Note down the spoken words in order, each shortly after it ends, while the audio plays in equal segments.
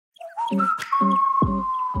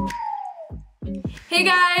Hey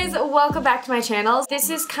guys, welcome back to my channel. This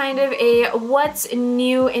is kind of a what's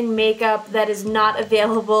new in makeup that is not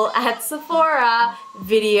available at Sephora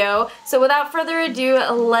video. So without further ado,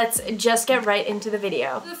 let's just get right into the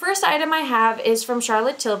video. The first item I have is from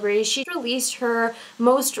Charlotte Tilbury. She released her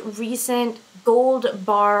most recent gold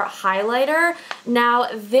bar highlighter. Now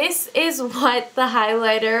this is what the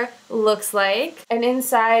highlighter looks like, and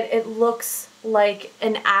inside it looks like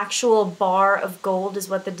an actual bar of gold is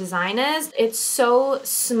what the design is. It's so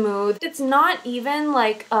smooth. It's not even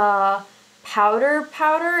like a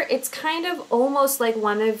powder. It's kind of almost like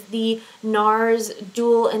one of the NARS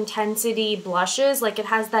dual intensity blushes. Like it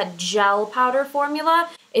has that gel powder formula.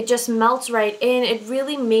 It just melts right in. It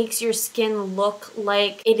really makes your skin look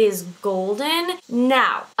like it is golden.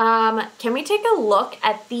 Now, can we take a look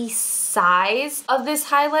at the size of this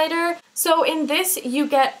highlighter? So in this, you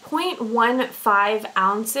get 0.15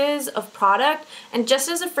 ounces of product, and just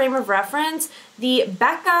as a frame of reference, the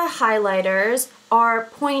Becca highlighters are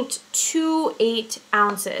 0.28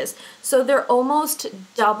 ounces. So they're almost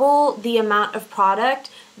double the amount of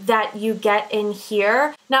product that you get in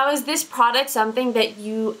here. Now, is this product something that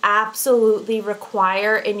you absolutely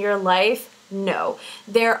require in your life? No.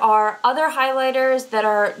 There are other highlighters that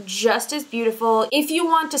are just as beautiful. If you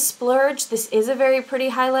want to splurge, this is a very pretty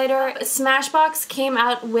highlighter. Smashbox came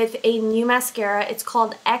out with a new mascara. It's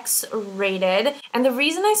called X-Rated. And the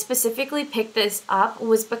reason I specifically picked this up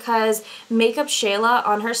was because Makeup Shayla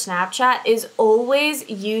on her Snapchat is always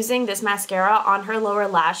using this mascara on her lower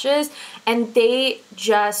lashes, and they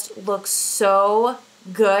just look so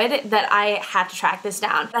good that I had to track this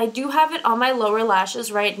down. I do have it on my lower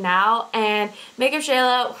lashes right now, and Makeup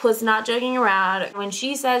Shayla was not joking around. When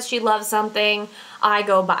she says she loves something, I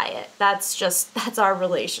go buy it. That's our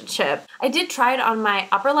relationship. I did try it on my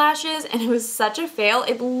upper lashes and it was such a fail.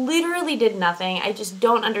 It literally did nothing. I just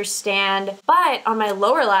don't understand. But on my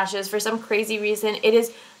lower lashes, for some crazy reason, it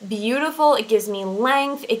is beautiful. It gives me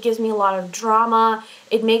length. It gives me a lot of drama.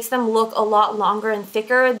 It makes them look a lot longer and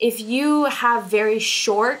thicker. If you have very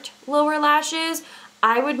short lower lashes,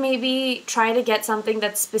 I would maybe try to get something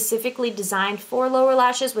that's specifically designed for lower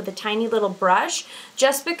lashes with a tiny little brush,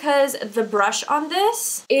 just because the brush on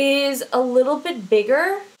this is a little bit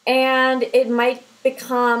bigger and it might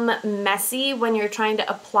become messy when you're trying to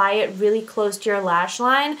apply it really close to your lash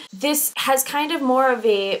line. This has kind of more of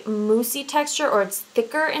a moussey texture, or it's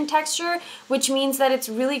thicker in texture, which means that it's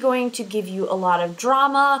really going to give you a lot of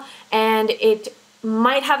drama, and it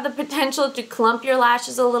might have the potential to clump your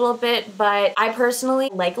lashes a little bit, but I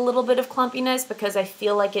personally like a little bit of clumpiness because I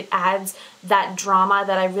feel like it adds that drama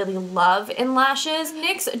that I really love in lashes.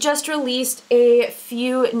 NYX just released a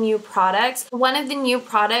few new products. One of the new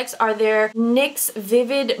products are their NYX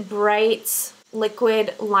Vivid Brights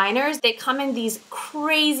liquid liners. They come in these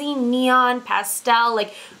crazy neon pastel,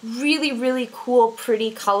 like really cool,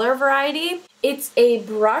 pretty color variety. It's a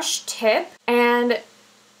brush tip and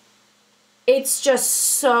it's just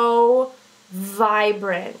so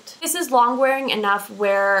vibrant. This is long wearing enough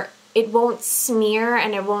where it won't smear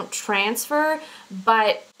and it won't transfer,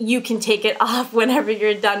 but you can take it off whenever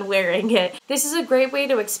you're done wearing it. This is a great way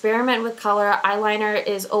to experiment with color. Eyeliner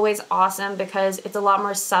is always awesome because it's a lot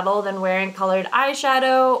more subtle than wearing colored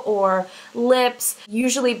eyeshadow or lips,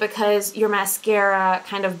 usually because your mascara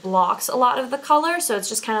kind of blocks a lot of the color, so it's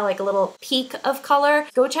just kind of like a little peak of color.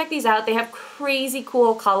 Go check these out. They have crazy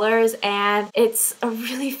cool colors and it's a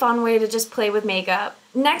really fun way to just play with makeup.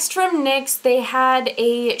 Next from NYX, they had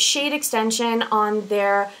a shade extension on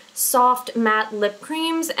their soft matte lip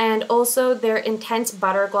creams and also their intense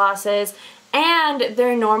butter glosses and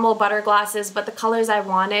their normal butter glosses, but the colors I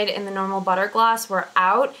wanted in the normal butter gloss were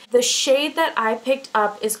out. The shade that I picked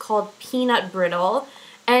up is called Peanut Brittle,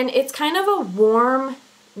 and it's kind of a warm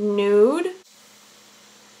nude.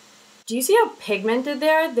 Do you see how pigmented they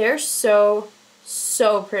are? They're so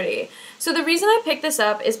pretty. So the reason I picked this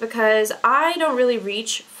up is because I don't really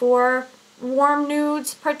reach for warm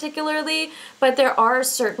nudes particularly, but there are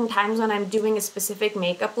certain times when I'm doing a specific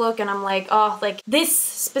makeup look and I'm like, oh, like this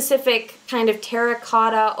specific kind of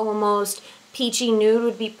terracotta, almost peachy nude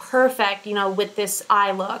would be perfect, you know, with this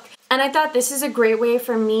eye look. And I thought this is a great way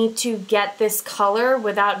for me to get this color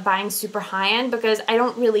without buying super high-end, because I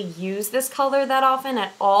don't really use this color that often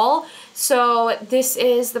at all. So this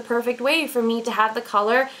is the perfect way for me to have the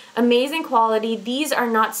color. Amazing quality. These are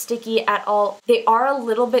not sticky at all. They are a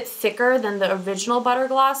little bit thicker than the original butter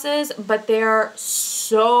glosses, but they're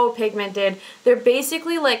so pigmented. They're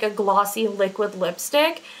basically like a glossy liquid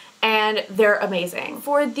lipstick. and they're amazing.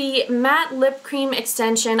 For the matte lip cream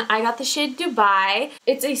extension, I got the shade Dubai.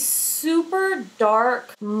 It's a super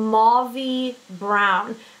dark mauve-y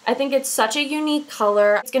brown. I think it's such a unique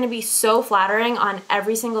color. It's going to be so flattering on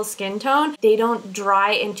every single skin tone. They don't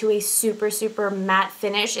dry into a super matte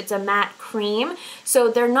finish. It's a matte cream, so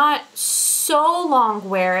they're not so long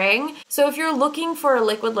wearing. So if you're looking for a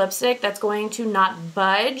liquid lipstick that's going to not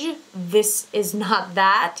budge, this is not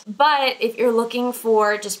that. But if you're looking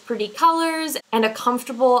for just pretty colors and a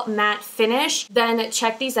comfortable matte finish, then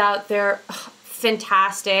check these out. They're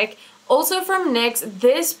fantastic. Also from NYX,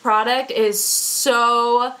 this product is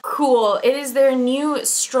so cool. It is their new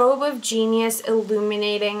Strobe of Genius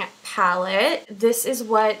Illuminating palette. This is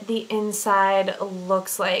what the inside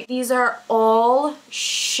looks like. These are all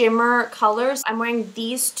shimmer colors. I'm wearing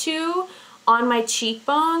these two on my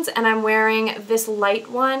cheekbones, and I'm wearing this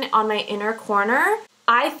light one on my inner corner.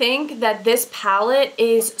 I think that this palette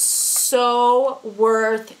is so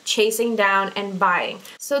worth chasing down and buying.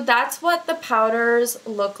 So that's what the powders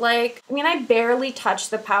look like. I mean, I barely touch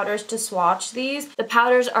the powders to swatch these. The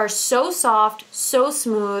powders are so soft, so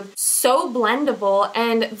smooth, so blendable,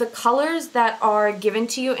 and the colors that are given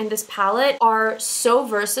to you in this palette are so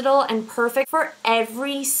versatile and perfect for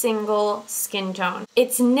every single skin tone.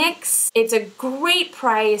 It's NYX, it's a great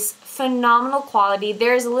price, phenomenal quality.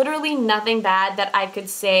 There's literally nothing bad that I could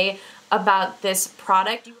say about this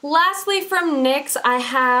product. Lastly, from NYX, I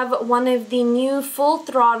have one of the new Full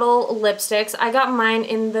Throttle lipsticks. I got mine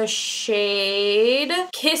in the shade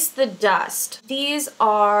Kiss the Dust. These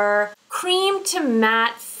are cream to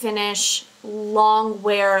matte finish long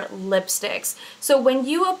wear lipsticks. So when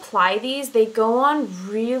you apply these, they go on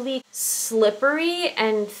really slippery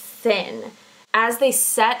and thin. As they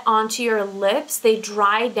set onto your lips, they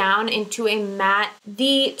dry down into a matte.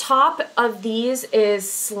 The top of these is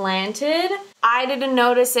slanted. I didn't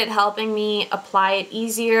notice it helping me apply it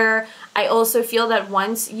easier. I also feel that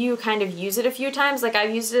once you kind of use it a few times, like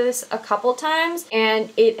I've used this a couple times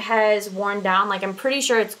and it has worn down, like I'm pretty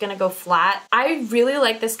sure it's gonna go flat. I really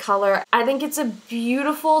like this color. I think it's a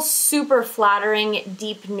beautiful, super flattering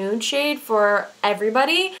deep nude shade for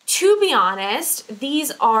everybody. To be honest,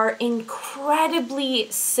 these are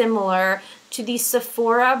incredibly similar to the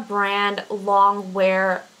Sephora brand long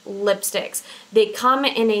wear lipsticks. They come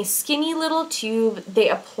in a skinny little tube, they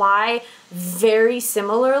apply very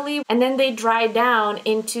similarly, and then they dry down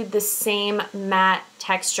into the same matte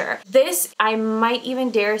texture. This, I might even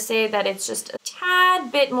dare say that it's just a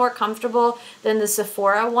tad bit more comfortable than the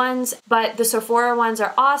Sephora ones, but the Sephora ones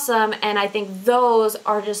are awesome, and I think those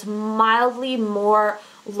are just mildly more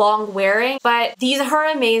long wearing, but these are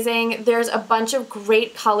amazing. There's a bunch of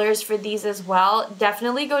great colors for these as well.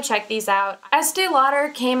 Definitely go check these out. Estee Lauder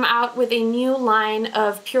came out with a new line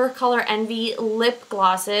of Pure Color Envy lip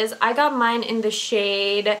glosses. I got mine in the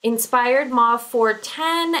shade Inspired Mauve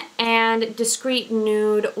 410 and Discreet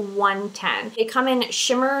Nude 110. They come in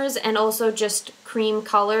shimmers and also just cream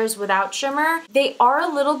colors without shimmer. They are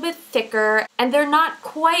a little bit thicker and they're not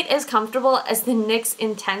quite as comfortable as the NYX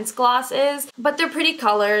Intense Gloss is, but they're pretty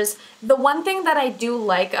colors. The one thing that I do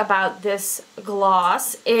like about this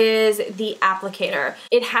gloss is the applicator.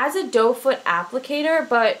 It has a doe foot applicator,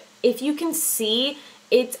 but if you can see,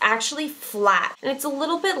 it's actually flat and it's a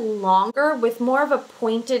little bit longer with more of a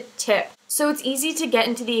pointed tip. So it's easy to get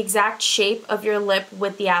into the exact shape of your lip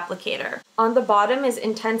with the applicator. On the bottom is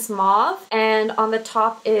Intense Mauve and on the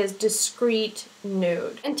top is Discreet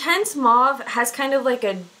Nude. Intense Mauve has kind of like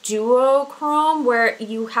a duochrome where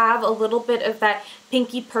you have a little bit of that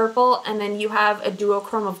pinky purple and then you have a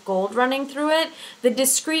duochrome of gold running through it. The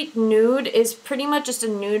Discreet Nude is pretty much just a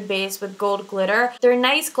nude base with gold glitter. They're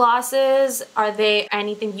nice glosses. Are they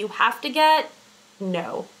anything you have to get?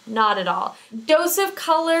 No, not at all. Dose of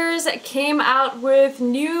Colors came out with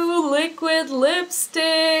new liquid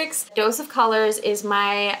lipsticks. Dose of Colors is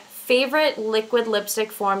my favorite liquid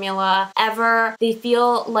lipstick formula ever. They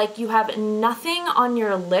feel like you have nothing on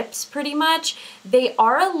your lips pretty much. They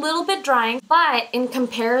are a little bit drying, but in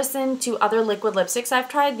comparison to other liquid lipsticks I've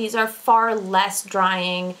tried, these are far less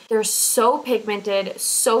drying. They're so pigmented,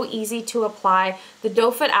 so easy to apply. The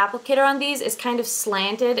doe foot applicator on these is kind of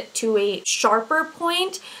slanted to a sharper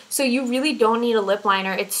point, so you really don't need a lip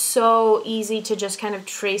liner. It's so easy to just kind of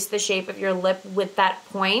trace the shape of your lip with that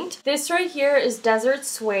point. This right here is Desert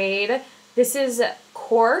Suede. This is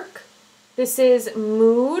Cork. This is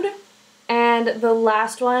Mood. And the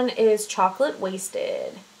last one is Chocolate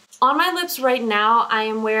Wasted. On my lips right now, I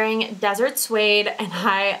am wearing Desert Suede and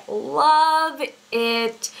I love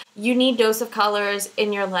it. You need dose of colors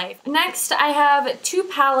in your life. Next, I have two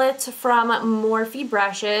palettes from Morphe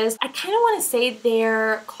brushes. I kind of want to say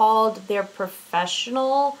they're called their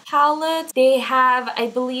professional palettes. They have, I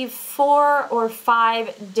believe, 4 or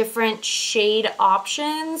 5 different shade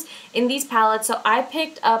options in these palettes. So I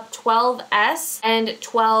picked up 12S and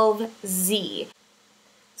 12Z.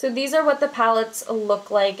 So these are what the palettes look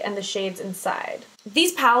like and the shades inside.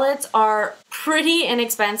 These palettes are pretty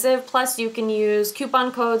inexpensive, plus you can use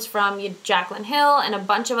coupon codes from Jaclyn Hill and a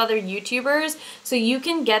bunch of other YouTubers, so you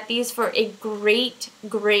can get these for a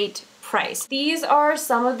great price. These are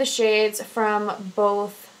some of the shades from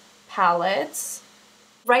both palettes.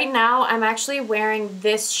 Right now, I'm actually wearing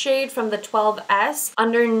this shade from the 12S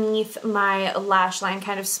underneath my lash line,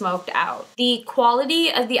 kind of smoked out. The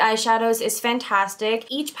quality of the eyeshadows is fantastic.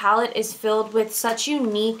 Each palette is filled with such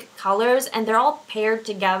unique colors and they're all paired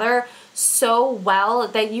together so well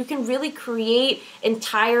that you can really create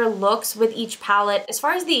entire looks with each palette. As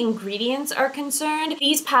far as the ingredients are concerned,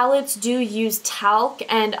 these palettes do use talc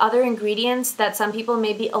and other ingredients that some people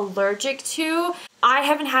may be allergic to. I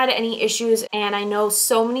haven't had any issues, and I know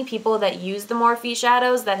so many people that use the Morphe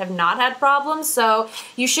shadows that have not had problems, so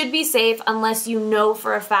you should be safe unless you know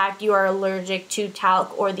for a fact you are allergic to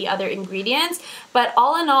talc or the other ingredients. But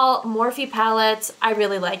all in all, Morphe palettes, I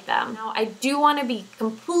really like them. Now, I do want to be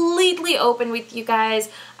completely open with you guys.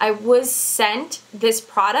 I was sent this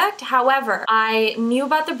product. However, I knew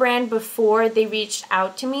about the brand before they reached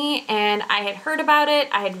out to me, and I had heard about it,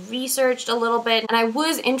 I had researched a little bit, and I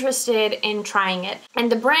was interested in trying it.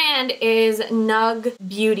 And the brand is Nugg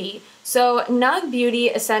Beauty. So Nugg Beauty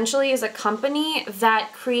essentially is a company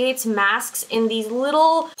that creates masks in these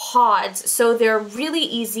little pods. So they're really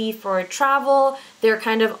easy for travel. They're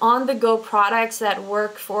kind of on-the-go products that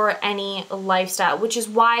work for any lifestyle, which is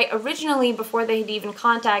why originally, before they had even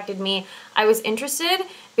contacted me, I was interested,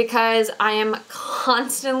 because I am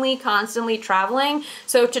constantly traveling.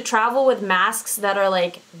 So to travel with masks that are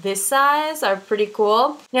like this size are pretty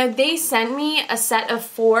cool. Now they sent me a set of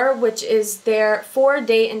 4, which is their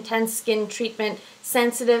 4-day intense skin treatment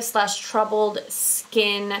sensitive / troubled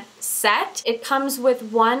skin set. It comes with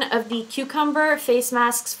 1 of the cucumber face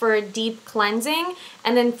masks for deep cleansing,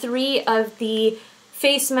 and then 3 of the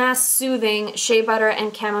face mask soothing shea butter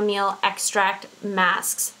and chamomile extract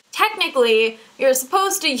masks. Technically, you're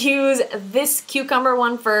supposed to use this cucumber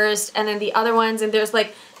one first and then the other ones, and there's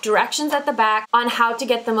like directions at the back on how to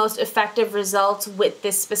get the most effective results with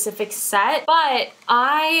this specific set. But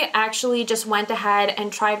I actually just went ahead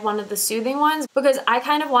and tried one of the soothing ones because I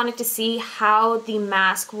kind of wanted to see how the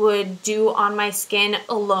mask would do on my skin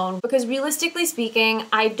alone. Because realistically speaking,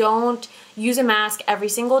 I don't use a mask every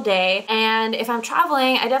single day, and if I'm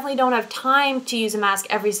traveling, I definitely don't have time to use a mask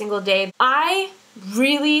every single day. I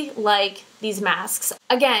really like these masks.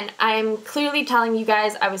 Again, I'm clearly telling you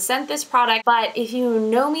guys I was sent this product, but if you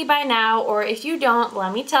know me by now, or if you don't,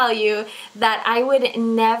 let me tell you that I would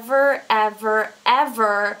never,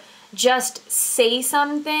 ever just say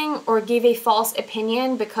something or give a false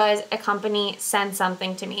opinion because a company sends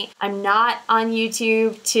something to me. I'm not on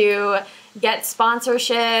YouTube to get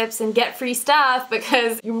sponsorships and get free stuff,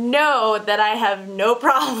 because you know that I have no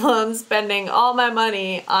problem spending all my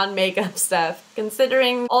money on makeup stuff,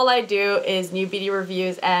 considering all I do is new beauty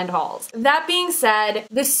reviews and hauls. That being said,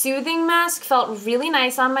 the soothing mask felt really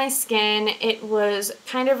nice on my skin. It was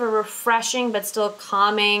kind of a refreshing but still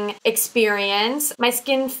calming experience. My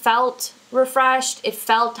skin felt refreshed, it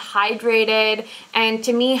felt hydrated, and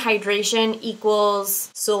to me, hydration equals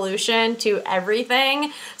solution to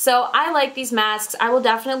everything. So I like these masks. I will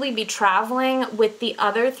definitely be traveling with the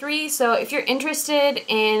other 3, so if you're interested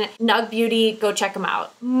in Nugg Beauty, go check them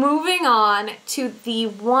out. Moving on to the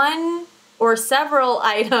one or several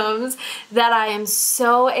items that I am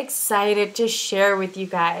so excited to share with you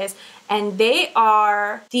guys, and they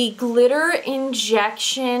are the glitter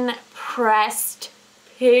injection pressed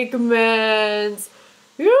pigments.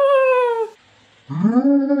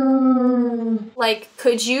 Like,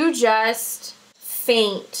 could you just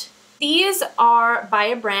faint? These are by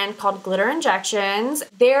a brand called Glitter Injections.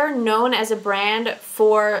 They're known as a brand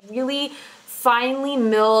for really finely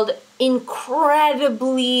milled,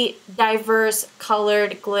 incredibly diverse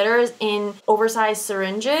colored glitters in oversized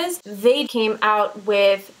syringes. They came out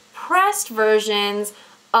with pressed versions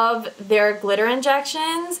of their glitter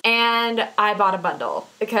injections, and I bought a bundle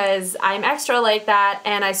because I'm extra like that,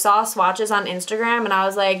 and I saw swatches on Instagram and I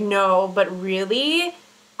was like, no, but really?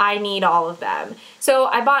 I need all of them. So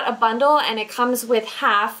I bought a bundle and it comes with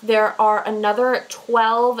half. There are another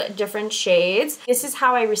 12 different shades. This is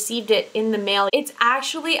how I received it in the mail. It's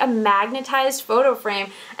actually a magnetized photo frame,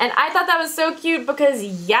 and I thought that was so cute because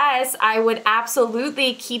yes, I would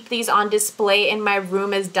absolutely keep these on display in my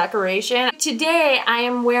room as decoration. Today I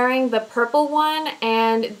am wearing the purple one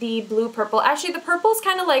and the blue purple. Actually, the purple is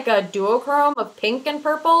kind of like a duochrome of pink and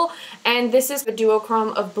purple, and this is a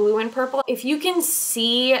duochrome of blue and purple. If you can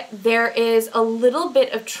see, there is a little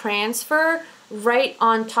bit of transfer right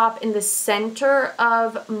on top in the center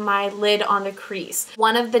of my lid on the crease.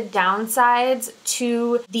 One of the downsides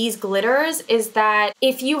to these glitters is that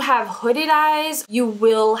if you have hooded eyes, you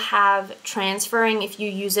will have transferring if you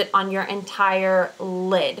use it on your entire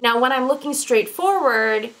lid. Now, when I'm looking straight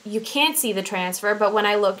forward, you can't see the transfer, but when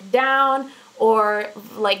I look down or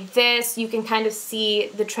like this, you can kind of see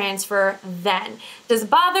the transfer then. Does it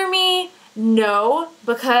bother me? No,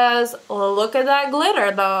 because look at that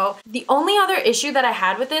glitter though. The only other issue that I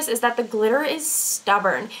had with this is that the glitter is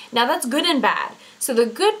stubborn. Now that's good and bad. So the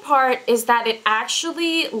good part is that it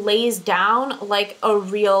actually lays down like a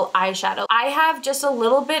real eyeshadow. I have just a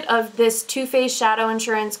little bit of this Too Faced Shadow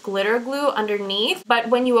Insurance glitter glue underneath, but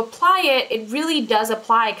when you apply it, it really does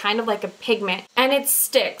apply kind of like a pigment, and it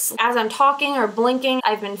sticks. As I'm talking or blinking,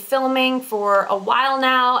 I've been filming for a while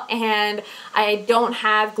now and I don't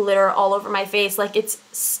have glitter all over my face, like it's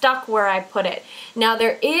stuck where I put it. Now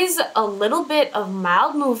there is a little bit of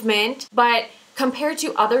mild movement, but compared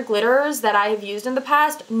to other glitters that I have used in the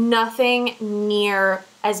past, nothing near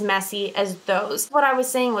as messy as those. What I was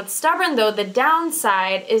saying with stubborn though, the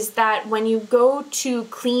downside is that when you go to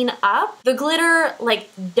clean up, the glitter like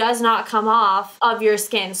does not come off of your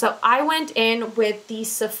skin. So I went in with the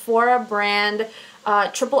Sephora brand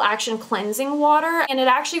Triple Action Cleansing Water, and it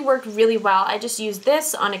actually worked really well. I just used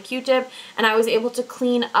this on a Q-tip and I was able to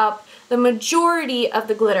clean up the majority of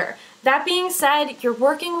the glitter. That being said, you're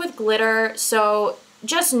working with glitter, so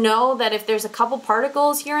just know that if there's a couple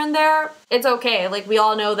particles here and there, it's okay. Like, we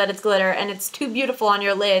all know that it's glitter and it's too beautiful on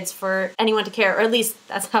your lids for anyone to care, or at least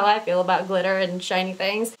that's how I feel about glitter and shiny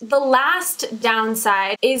things. The last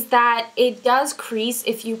downside is that it does crease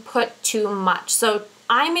if you put too much. So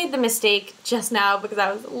I made the mistake just now, because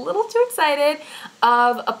I was a little too excited,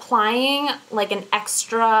 of applying like an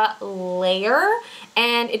extra layer,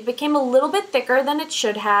 and it became a little bit thicker than it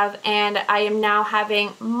should have, and I am now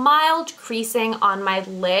having mild creasing on my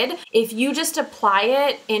lid. If you just apply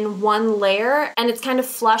it in one layer and it's kind of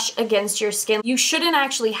flush against your skin, you shouldn't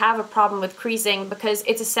actually have a problem with creasing because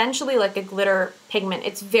it's essentially like a glitter pigment.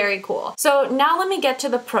 It's very cool. So now let me get to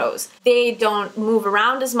the pros. They don't move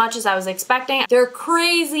around as much as I was expecting. They're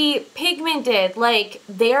crazy pigmented, like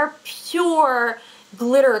they're pure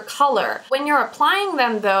glitter color. When you're applying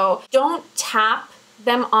them though, don't tap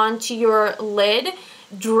them onto your lid,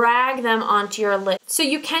 drag them onto your lid. So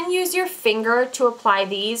you can use your finger to apply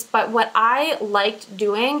these, but what I liked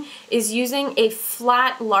doing is using a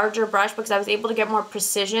flat, larger brush because I was able to get more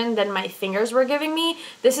precision than my fingers were giving me.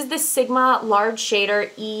 This is the Sigma Large Shader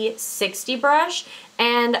E60 brush,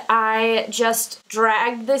 and I just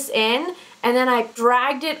dragged this in and then I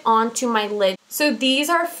dragged it onto my lid. So these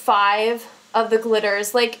are 5 of the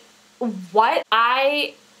glitters. Like, what?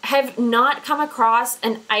 I have not come across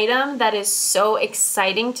an item that is so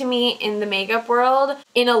exciting to me in the makeup world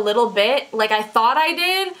in a little bit. Like, I thought I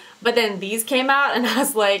did, but then these came out and I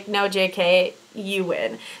was like, no, JK, you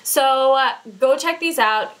win. So go check these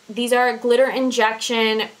out. These are glitter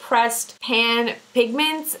injection pressed pan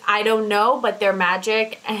pigments. I don't know, but they're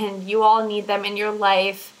magic and you all need them in your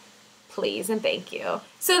life. Please and thank you.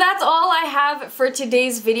 So that's all I have for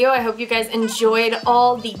today's video. I hope you guys enjoyed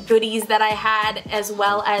all the goodies that I had, as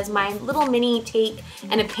well as my little mini take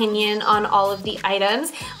and opinion on all of the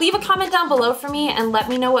items. Leave a comment down below for me and let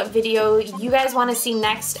me know what video you guys want to see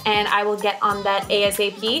next, and I will get on that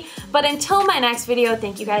ASAP. But until my next video,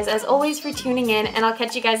 thank you guys as always for tuning in, and I'll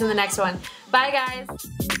catch you guys in the next one. Bye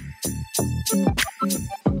guys!